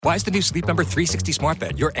Why is the new Sleep Number 360 smart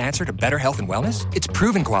bed your answer to better health and wellness? It's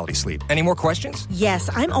proven quality sleep. Any more questions? Yes,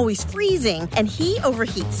 I'm always freezing, and he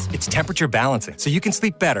overheats. It's temperature balancing, so you can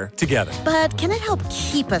sleep better together. But can it help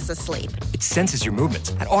keep us asleep? It senses your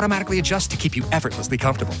movements and automatically adjusts to keep you effortlessly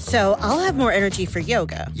comfortable. So I'll have more energy for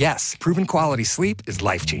yoga. Yes, proven quality sleep is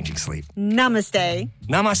life-changing sleep. Namaste.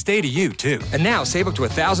 Namaste to you, too. And now, save up to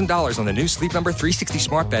 $1,000 on the new Sleep Number 360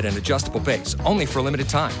 smart bed and adjustable base, only for a limited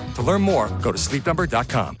time. To learn more, go to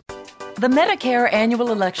sleepnumber.com. The Medicare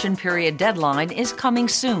annual election period deadline is coming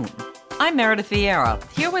soon. I'm Meredith Vieira,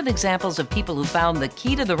 here with examples of people who found the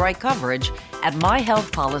key to the right coverage at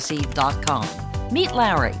myhealthpolicy.com. Meet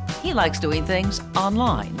Larry. He likes doing things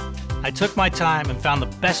online. I took my time and found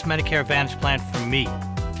the best Medicare Advantage plan for me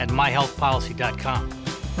at myhealthpolicy.com.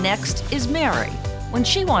 Next is Mary. When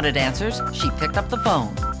she wanted answers, she picked up the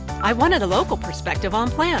phone. I wanted a local perspective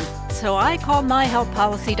on plan, so I called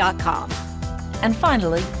myhealthpolicy.com. And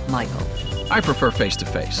finally, Michael. I prefer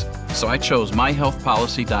face-to-face, so I chose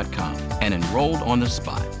myhealthpolicy.com and enrolled on the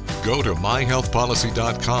spot. Go to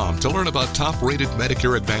myhealthpolicy.com to learn about top-rated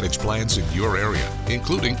Medicare Advantage plans in your area,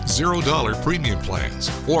 including $0 premium plans.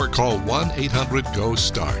 Or call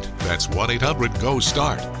 1-800-GO-START. That's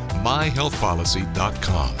 1-800-GO-START.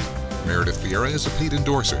 myhealthpolicy.com. Meredith Vieira is a paid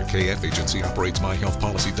endorser. KF Agency operates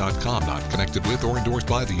myhealthpolicy.com, not connected with or endorsed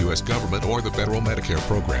by the U.S. government or the federal Medicare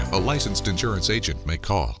program. A licensed insurance agent may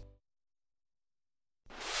call.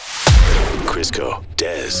 Crisco,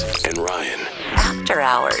 Dez and Ryan. After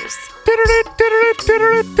Hours.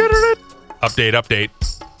 Update.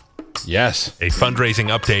 Yes. A fundraising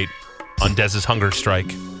update on Dez's hunger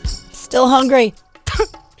strike. Still hungry.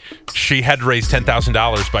 She had to raise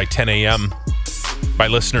 $10,000 by 10 a.m. by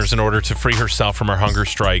listeners in order to free herself from her hunger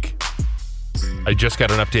strike. I just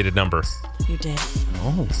got an updated number. You did.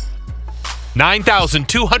 Oh.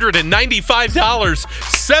 $9,295.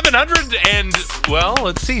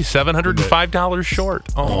 $705 short.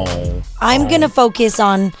 Oh. I'm going to focus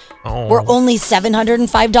on we're only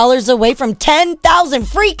 $705 away from $10,000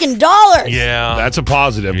 freaking dollars. Yeah. That's a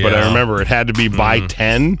positive, but I remember it had to be by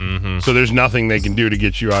 10, so there's nothing they can do to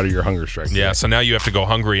get you out of your hunger strike. Yeah, so now you have to go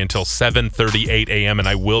hungry until 7:38 a.m., and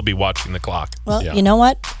I will be watching the clock. Well, you know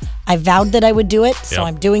what? I vowed that I would do it, so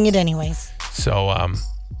I'm doing it anyways. So,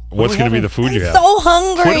 what's going to be the food you have? So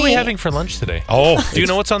hungry. What are we having for lunch today? Oh. Do you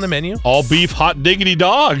know what's on the menu? All beef hot diggity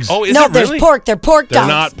dogs. Oh, is no, it really? there's pork. They're pork dogs.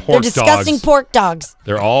 They're not pork They're disgusting dogs. pork dogs.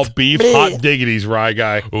 They're all beef hot diggities, Rye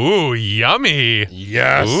Guy. Ooh, yummy.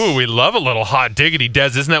 Yes. Ooh, we love a little hot diggity. Des,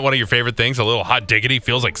 isn't that one of your favorite things? A little hot diggity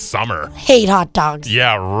feels like summer. Hate hot dogs.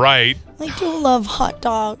 Yeah, right. I do love hot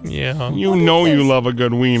dogs. Yeah. You know you love a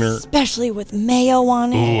good wiener. Especially with mayo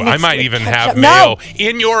on it. Ooh, I might even have ketchup. mayo. No.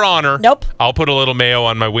 In your honor. Nope. I'll put a little mayo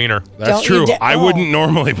on my wiener. That's true. I wouldn't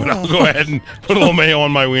normally, but I'll go ahead and put a little mayo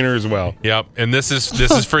on my wiener as well. Yep. And this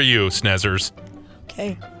is for you, Snezzers.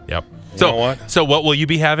 Okay. Yep. You know what? So what will you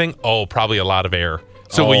be having? Oh, probably a lot of air.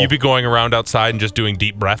 So will you be going around outside and just doing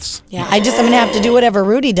deep breaths? Yeah, I'm going to have to do whatever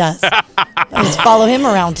Rudy does. I'll just follow him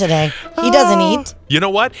around today. He doesn't eat. You know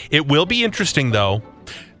what? It will be interesting, though,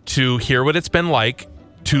 to hear what it's been like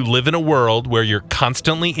to live in a world where you're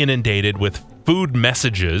constantly inundated with food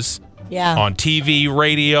messages on TV,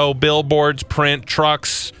 radio, billboards, print,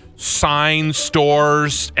 trucks, signs,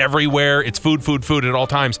 stores, everywhere. It's food at all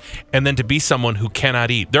times. And then to be someone who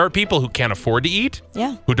cannot eat. There are people who can't afford to eat,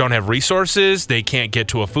 who don't have resources. They can't get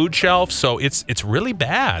to a food shelf. So it's really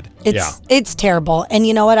bad. It's terrible. And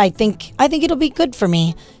you know what? I think it'll be good for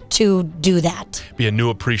me to do that. Be a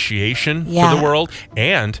new appreciation for the world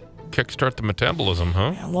and kickstart the metabolism,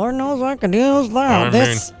 huh? Yeah, Lord knows I can use that.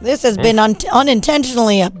 This has been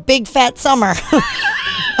unintentionally a big fat summer.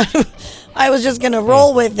 I was just going to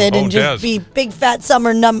roll with it and just be big fat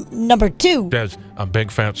summer number 2. Des, a big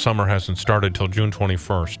fat summer hasn't started till June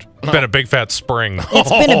 21st. It's been a big fat spring. It's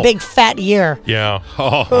been a big fat year. Yeah.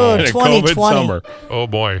 Oh, 2020. COVID summer. Oh,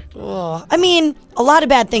 boy. Oh, I mean, a lot of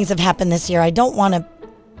bad things have happened this year. I don't want to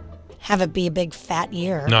have it be a big fat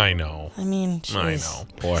year. I know. I mean, geez. I know.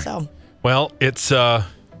 Boy. So. Well, it's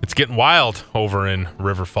getting wild over in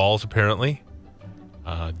River Falls, apparently.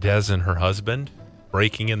 Des and her husband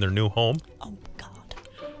breaking in their new home. Oh, God.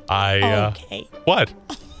 Okay. What?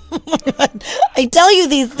 I tell you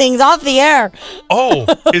these things off the air. Oh,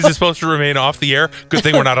 is it supposed to remain off the air? Good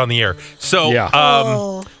thing we're not on the air.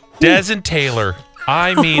 So, Des and Taylor,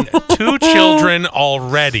 I mean, 2 children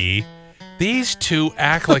already. These two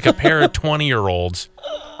act like a pair of 20-year-olds.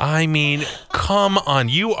 I mean, come on.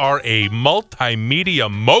 You are a multimedia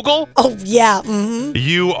mogul? Oh, yeah. Mm-hmm.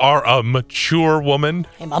 You are a mature woman.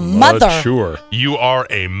 I'm a mother. Mature. You are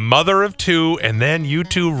a mother of 2, and then you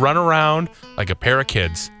 2 run around like a pair of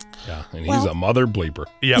kids. Yeah, and he's a mother bleeper.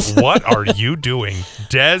 Yeah, what are you doing,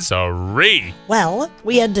 Desiree? Well,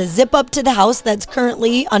 we had to zip up to the house that's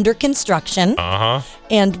currently under construction. Uh-huh.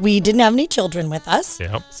 And we didn't have any children with us.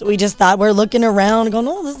 Yep. So we just thought we're looking around and going,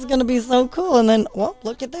 oh, this is going to be so cool. And then, well,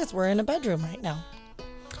 look at this. We're in a bedroom right now.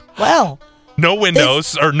 Well. No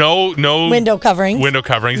windows or no window coverings. Window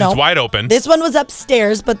coverings. No. It's wide open. This one was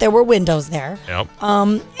upstairs, but there were windows there. Yep.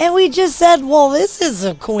 And we just said, well, this is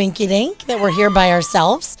a coinkydink that we're here by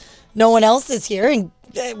ourselves. No one else is here, and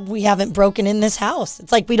we haven't broken in this house.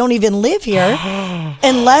 It's like we don't even live here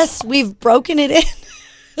unless we've broken it in.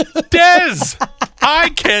 Des, I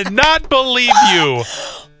cannot believe you.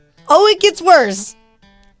 Oh, it gets worse.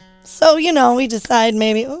 So, we decide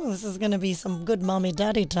maybe, this is going to be some good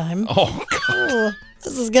mommy-daddy time. Oh, God. Ooh,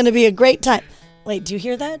 this is going to be a great time. Wait, do you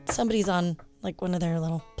hear that? Somebody's on, like, one of their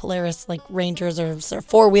little Polaris, like, Rangers or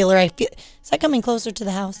four-wheeler. Is that coming closer to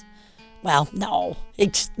the house? Well, no.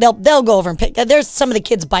 They'll go over and pick. There's some of the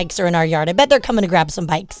kids' bikes are in our yard. I bet they're coming to grab some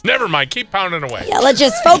bikes. Never mind. Keep pounding away. Yeah, let's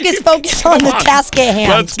just focus on the casket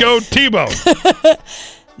hand. Let's go T-Bone.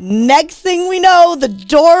 Next thing we know, the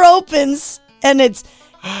door opens, and it's,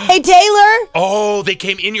 hey, Taylor. Oh, they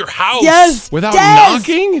came in your house. Yes. Without Des.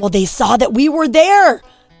 knocking? Well, they saw that we were there.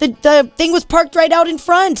 The thing was parked right out in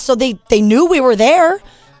front, so they knew we were there.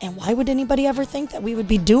 And why would anybody ever think that we would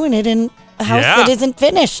be doing it in a house that isn't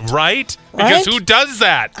finished? Right? Because who does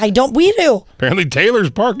that? We do. Apparently Taylor's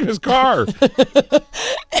parking his car.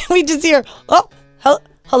 And we just hear,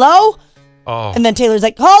 hello? Oh. And then Taylor's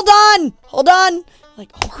like, hold on.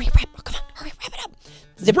 Like, hurry, wrap it up.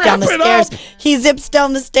 Zip down the stairs. He zips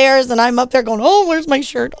down the stairs, and I'm up there going, oh, where's my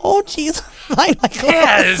shirt? Oh, jeez. Find my clothes.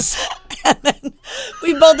 Yes. And then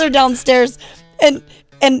we both are downstairs, and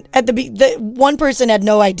at the one person had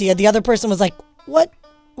no idea. The other person was like, what?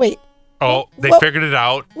 Wait. Oh, they figured it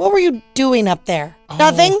out. What were you doing up there?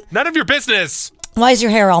 Nothing? None of your business. Why is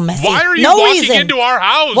your hair all messy? Why are you walking into our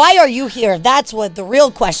house? Why are you here? That's what the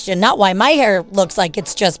real question, not why my hair looks like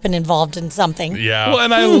it's just been involved in something. Yeah. Well,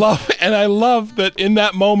 and I love that in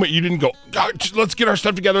that moment you didn't go, let's get our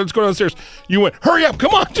stuff together, let's go downstairs. You went, hurry up,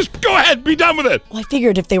 come on, just go ahead, be done with it. Well, I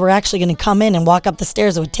figured if they were actually going to come in and walk up the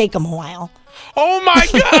stairs, it would take them a while. Oh, my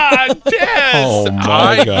God, Des. Oh,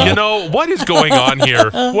 my God. What is going on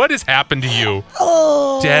here? What has happened to you?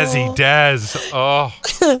 Oh. Des. Oh.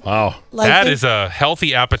 Wow. That is a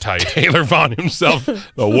healthy appetite. Taylor found himself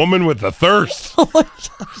the woman with the thirst. Oh, my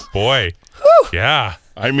gosh. Boy. Whew. Yeah.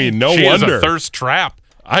 I mean, no she wonder. She is a thirst trap.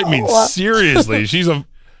 I mean, seriously,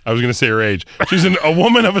 I was going to say her age. She's a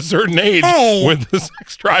woman of a certain age with the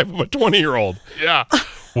sex drive of a 20-year-old. Yeah.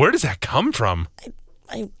 Where does that come from?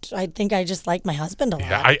 I think I just like my husband a lot.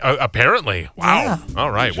 Yeah, apparently. Wow. Yeah.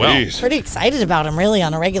 All right. Jeez. Well, pretty excited about him really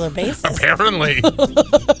on a regular basis. Apparently.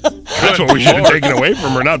 That's what we should have taken away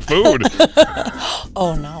from her, not food.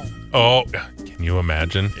 Oh, no. Oh, can you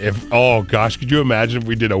imagine? Could you imagine if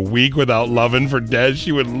we did a week without loving for Des?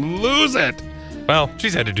 She would lose it. Well,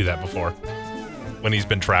 she's had to do that before when he's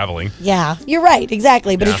been traveling. Yeah, you're right.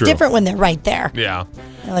 Exactly. But it's different when they're right there. Yeah.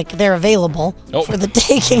 Like they're available for the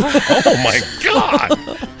taking. Oh, my God.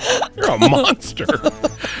 You're a monster.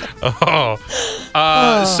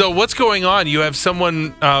 So what's going on? You have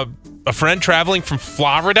someone, a friend traveling from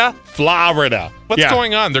Florida? What's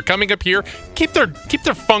going on? They're coming up here. Keep their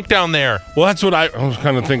funk down there. Well, that's what I was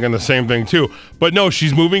kind of thinking the same thing too. But no,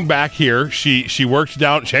 she's moving back here. She worked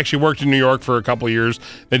down. She actually worked in New York for a couple of years.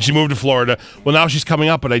 Then she moved to Florida. Well, now she's coming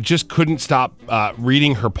up, but I just couldn't stop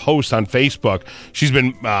reading her posts on Facebook. She's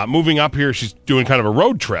been moving up here. She's doing kind of a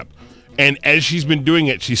road trip, and as she's been doing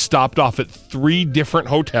it, she stopped off at 3 different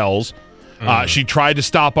hotels. She tried to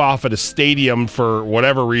stop off at a stadium for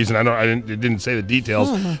whatever reason. It didn't say the details,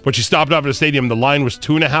 but she stopped off at a stadium. The line was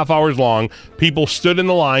 2.5 hours long. People stood in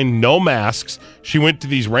the line, no masks. She went to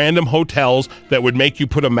these random hotels that would make you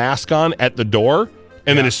put a mask on at the door,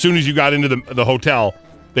 and then as soon as you got into the hotel,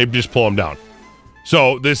 they'd just pull them down.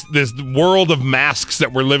 So this world of masks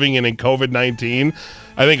that we're living in COVID-19,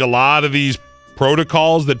 I think a lot of these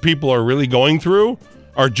protocols that people are really going through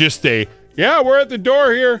are just we're at the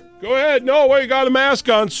door here. Go ahead. No, you got a mask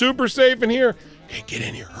on. Super safe in here. Hey, get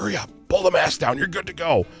in here. Hurry up. Pull the mask down. You're good to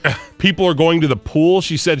go. People are going to the pool.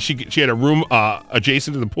 She said she had a room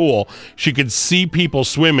adjacent to the pool. She could see people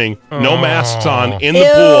swimming, no masks on, in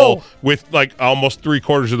the pool with like almost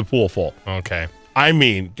 3/4 of the pool full. Okay. I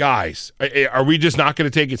mean, guys, are we just not going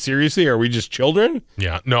to take it seriously? Are we just children?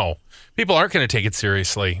 Yeah, no. People aren't going to take it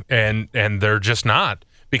seriously, and they're just not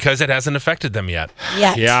because it hasn't affected them yet.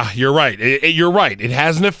 Yeah, you're right. You're right. It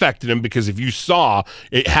hasn't affected them because if you saw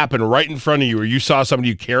it happen right in front of you or you saw somebody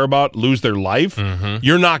you care about lose their life,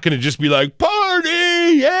 you're not going to just be like, party,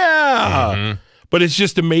 yeah. But it's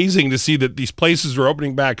just amazing to see that these places are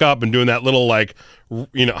opening back up and doing that little, like,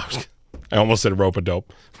 you know, I almost said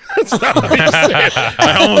rope-a-dope. That's not how you say it.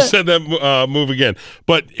 I almost said that move again.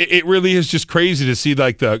 But it really is just crazy to see,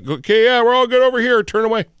 like, okay, yeah, we're all good over here. Turn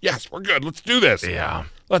away. Yes, we're good. Let's do this. Yeah.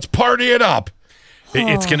 Let's party it up.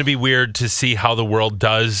 It's going to be weird to see how the world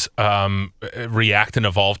does react and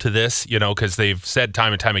evolve to this, you know, because they've said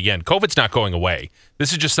time and time again, COVID's not going away.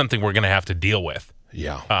 This is just something we're going to have to deal with.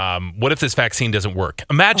 Yeah. What if this vaccine doesn't work?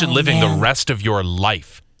 Imagine living the rest of your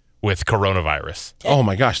life with coronavirus. Oh,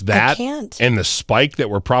 my gosh. That and the spike that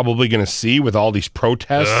we're probably going to see with all these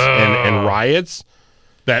protests and riots.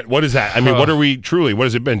 What is that? I mean, what are we truly? What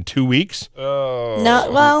has it been, 2 weeks? No,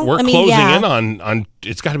 well, we're closing in on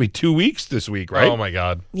it's got to be 2 weeks this week, right? Oh, my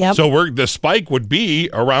God. Yep. So the spike would be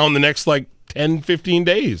around the next, 10, 15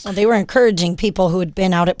 days. Well, they were encouraging people who had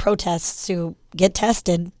been out at protests to get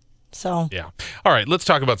tested. So yeah. All right, let's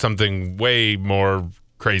talk about something way more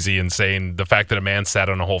crazy, insane. The fact that a man sat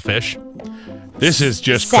on a whole fish. This is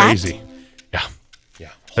just crazy. Yeah.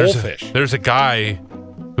 Whole fish. There's a guy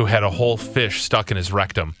who had a whole fish stuck in his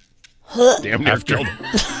rectum. Damn near killed him.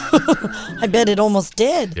 I bet it almost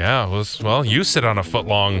did. Yeah, it was. Well, you sit on a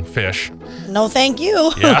foot-long fish. No, thank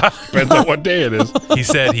you. Yeah. Depends on what day it is. He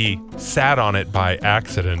said he sat on it by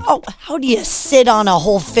accident. Oh, how do you sit on a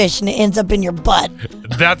whole fish and it ends up in your butt?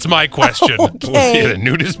 That's my question. Okay. Was he at a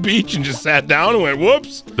nudist beach and just sat down and went,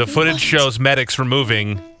 whoops? The footage shows medics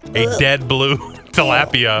removing a dead blue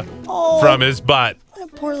tilapia from his butt.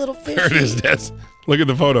 That poor little fish. There it is, Des. Look at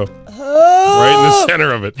the photo. Right in the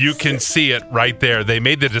center of it. You can see it right there. They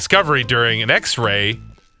made the discovery during an x-ray.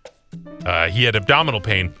 He had abdominal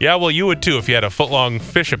pain. Yeah, well, you would too if you had a foot-long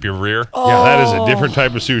fish up your rear. Yeah, that is a different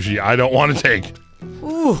type of sushi I don't want to take.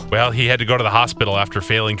 Ooh. Well, he had to go to the hospital after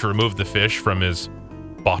failing to remove the fish from his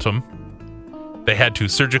bottom. They had to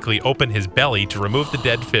surgically open his belly to remove the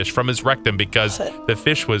dead fish from his rectum because the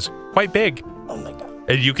fish was quite big. Oh, my God.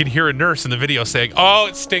 And you can hear a nurse in the video saying, "Oh,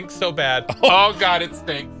 it stinks so bad. Oh, God, it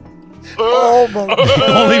stinks." Oh, my God.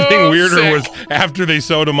 The only thing weirder was after they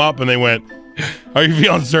sewed him up and they went, "Are you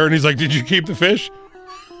feeling sir?" And he's like, "Did you keep the fish?"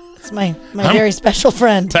 It's my very special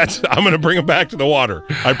friend. I'm going to bring him back to the water.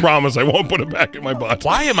 I promise I won't put him back in my butt.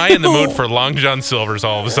 Why am I in the mood for Long John Silver's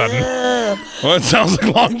all of a sudden? Well, it sounds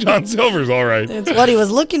like Long John Silver's all right. It's what he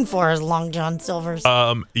was looking for, is Long John Silver's.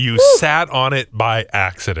 You sat on it by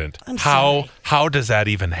accident. How does that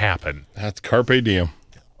even happen? That's carpe diem.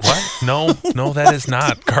 What? No, that is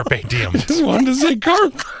not carpe diem. I just wanted to say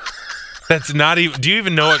carpe. That's not even. Do you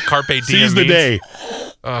even know what carpe diem Seize the means? day.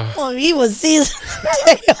 Well, he was seizing the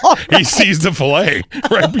day already. He seized the fillet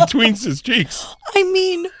right between his cheeks. I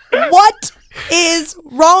mean, what is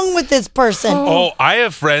wrong with this person? Oh, I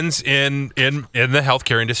have friends in the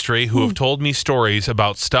healthcare industry who have told me stories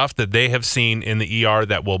about stuff that they have seen in the ER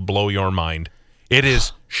that will blow your mind. It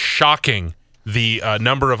is shocking the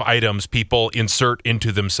number of items people insert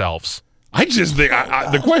into themselves. I just think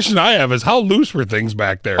the question I have is how loose were things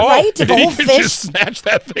back there? Right? If The whole you could fish? just snatch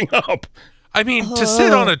that thing up. I mean, to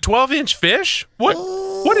sit on a 12-inch fish?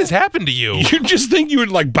 What has happened to you? You just think you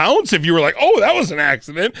would bounce if you were like, "Oh, that was an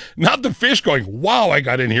accident," not the fish going, "Wow, I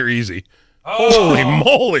got in here easy." Holy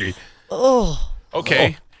moly! Oh.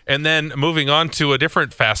 Okay, and then moving on to a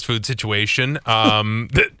different fast food situation.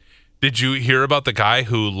 Did you hear about the guy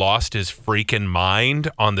who lost his freaking mind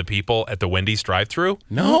on the people at the Wendy's drive-thru?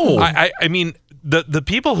 No. I mean, the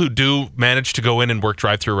people who do manage to go in and work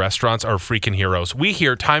drive-thru restaurants are freaking heroes. We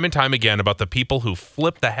hear time and time again about the people who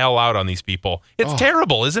flip the hell out on these people. It's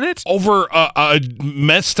terrible, isn't it? Over a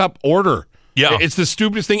messed up order. Yeah. It's the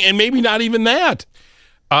stupidest thing, and maybe not even that.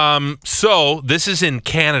 So this is in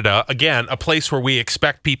Canada, again, a place where we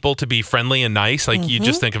expect people to be friendly and nice. Like you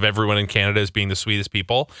just think of everyone in Canada as being the sweetest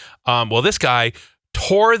people. Well, this guy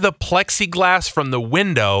tore the plexiglass from the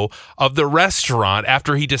window of the restaurant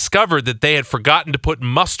after he discovered that they had forgotten to put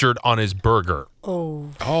mustard on his burger.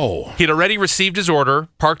 Oh. He'd already received his order,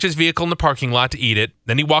 parked his vehicle in the parking lot to eat it.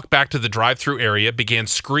 Then he walked back to the drive-thru area, began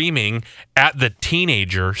screaming at the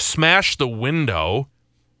teenager, smashed the window.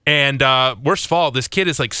 And worst of all, this kid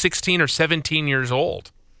is like 16 or 17 years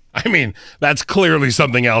old. I mean, that's clearly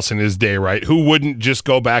something else in his day, right? Who wouldn't just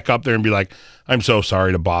go back up there and be like, I'm so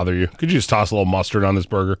sorry to bother you. Could you just toss a little mustard on this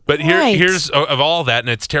burger? But here's of all that, and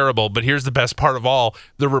it's terrible, but here's the best part of all.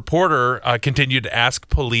 The reporter continued to ask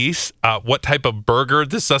police what type of burger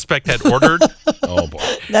the suspect had ordered. Oh,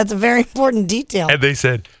 boy. That's a very important detail. And they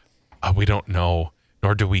said, we don't know,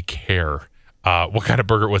 nor do we care what kind of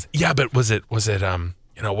burger it was. Yeah, but was it was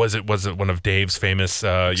it one of Dave's famous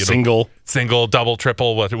single, double,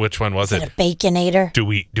 triple? Which one was it? A Baconator? Do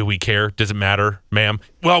we care? Does it matter, ma'am?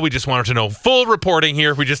 Well, we just wanted to know. Full reporting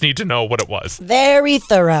here. We just need to know what it was. Very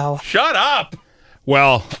thorough. Shut up.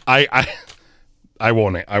 Well, I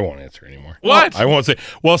won't answer anymore. What? I won't say.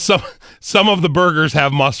 Well, some of the burgers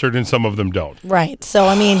have mustard and some of them don't. Right. So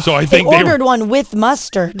I mean, I they think ordered one with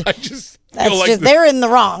mustard. I just That's like just they're in the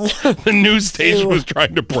wrong. The news station was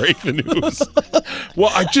trying to break the news.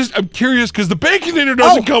 Well, I'm curious because the Baconator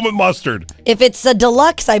doesn't come with mustard. If it's a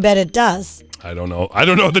deluxe, I bet it does. I don't know. I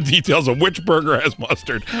don't know the details of which burger has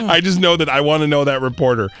mustard. I just know that I want to know that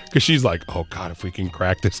reporter because she's like, oh, God, if we can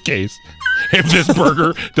crack this case. If this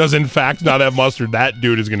burger does, in fact, not have mustard, that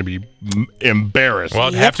dude is going to be embarrassed. Well,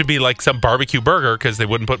 it'd have to be like some barbecue burger because they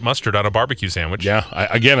wouldn't put mustard on a barbecue sandwich. Yeah.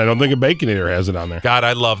 I don't think a Baconator has it on there. God,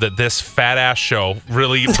 I love that this fat-ass show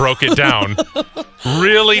really broke it down.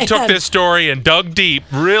 Really took this story and dug deep,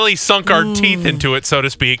 really sunk our teeth into it, so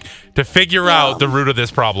to speak, to figure out the root of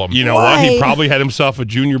this problem. You know what? He probably had himself a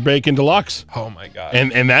Junior Bacon Deluxe. Oh, my God.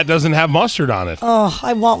 And that doesn't have mustard on it. Oh,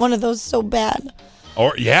 I want one of those so bad.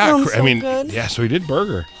 Or Sounds so good. yeah, so he did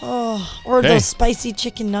burger. Oh, or those spicy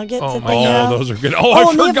chicken nuggets that they have. Oh, those are good. Oh, I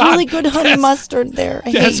and forgot. They have really good honey mustard there.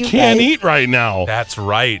 Des can't eat right now. That's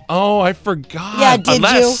right. Oh, I forgot. Yeah, did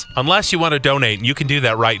you? Unless you want to donate, and you can do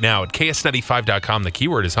that right now at ks95.com. The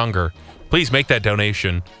keyword is hunger. Please make that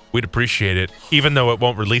donation. We'd appreciate it, even though it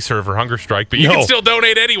won't release her of her hunger strike, but you can still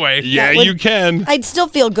donate anyway. Yeah, you can. I'd still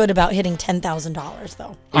feel good about hitting $10,000,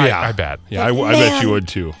 though. Yeah, I bet. Yeah, I bet you would,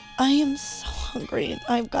 too. I am so hungry.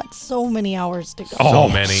 I've got so many hours to go. Oh,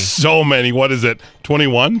 so many. What is it?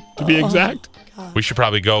 21 to be exact? God. We should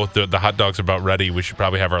probably go. The hot dogs are about ready. We should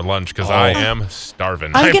probably have our lunch because I am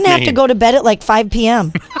starving. I'm going to have to go to bed at like 5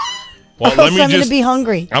 p.m. Well, I'm going to be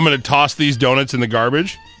hungry. I'm going to toss these donuts in the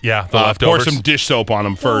garbage. Yeah, the leftovers. Pour some dish soap on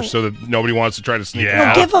them first so that nobody wants to try to sneak them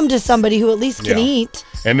out. Give them to somebody who at least can eat.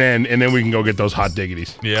 And then we can go get those hot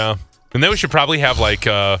diggities. Yeah. And then we should probably have like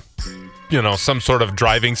some sort of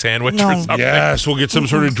driving sandwich or something. Yes, we'll get some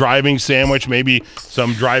sort of driving sandwich, maybe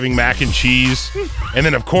some driving mac and cheese. And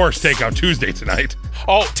then, of course, Takeout Tuesday tonight.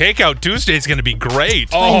 Oh, Takeout Tuesday is going to be great.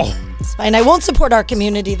 It's fine. I won't support our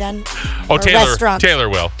community then. Oh, Taylor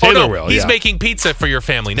will. Taylor will, He's making pizza for your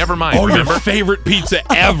family. Never mind. Remember? Your favorite pizza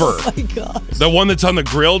ever. Oh, my God. The one that's on the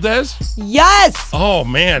grill, Des? Yes. Oh,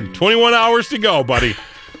 man. 21 hours to go, buddy.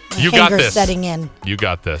 You got this. Setting in. You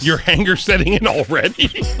got this. Your hanger setting in already?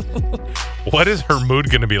 What is her mood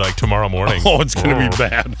going to be like tomorrow morning? Oh, it's going to be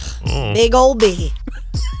bad. Big old B.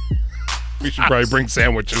 We should probably bring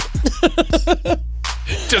sandwiches.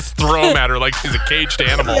 Just throw them at her like she's a caged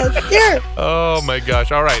animal. Yes, here. Oh, my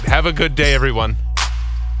gosh. All right. Have a good day, everyone.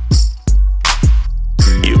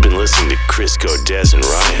 You've been listening to Crisco, Dez and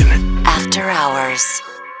Ryan. After Hours.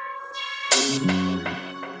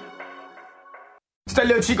 It's that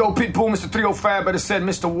little Chico Pitbull, Mr. 305, better said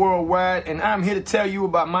Mr. Worldwide, and I'm here to tell you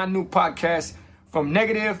about my new podcast, From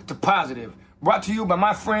Negative to Positive, brought to you by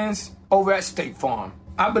my friends over at State Farm.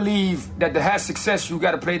 I believe that to have success, you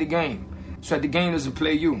got to play the game, so that the game doesn't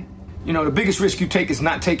play you. You know, the biggest risk you take is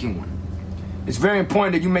not taking one. It's very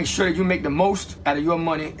important that you make sure that you make the most out of your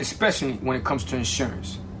money, especially when it comes to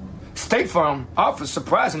insurance. State Farm offers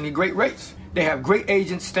surprisingly great rates. They have great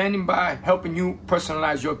agents standing by helping you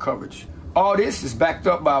personalize your coverage. All this is backed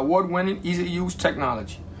up by award-winning, easy-to-use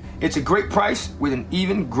technology. It's a great price with an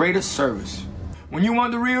even greater service. When you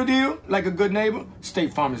want the real deal, like a good neighbor,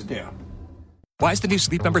 State Farm is there. Why is the new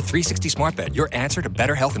Sleep Number 360 smart bed your answer to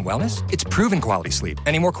better health and wellness? It's proven quality sleep.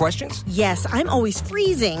 Any more questions? Yes, I'm always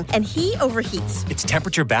freezing, and he overheats. It's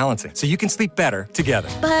temperature balancing, so you can sleep better together.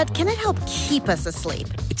 But can it help keep us asleep?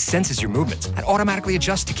 It senses your movements and automatically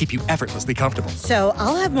adjusts to keep you effortlessly comfortable. So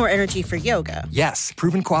I'll have more energy for yoga. Yes,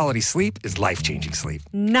 proven quality sleep is life-changing sleep.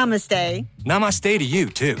 Namaste. Namaste to you,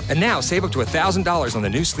 too. And now, save up to $1,000 on the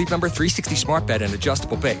new Sleep Number 360 smart bed and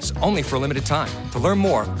adjustable base, only for a limited time. To learn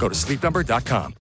more, go to sleepnumber.com.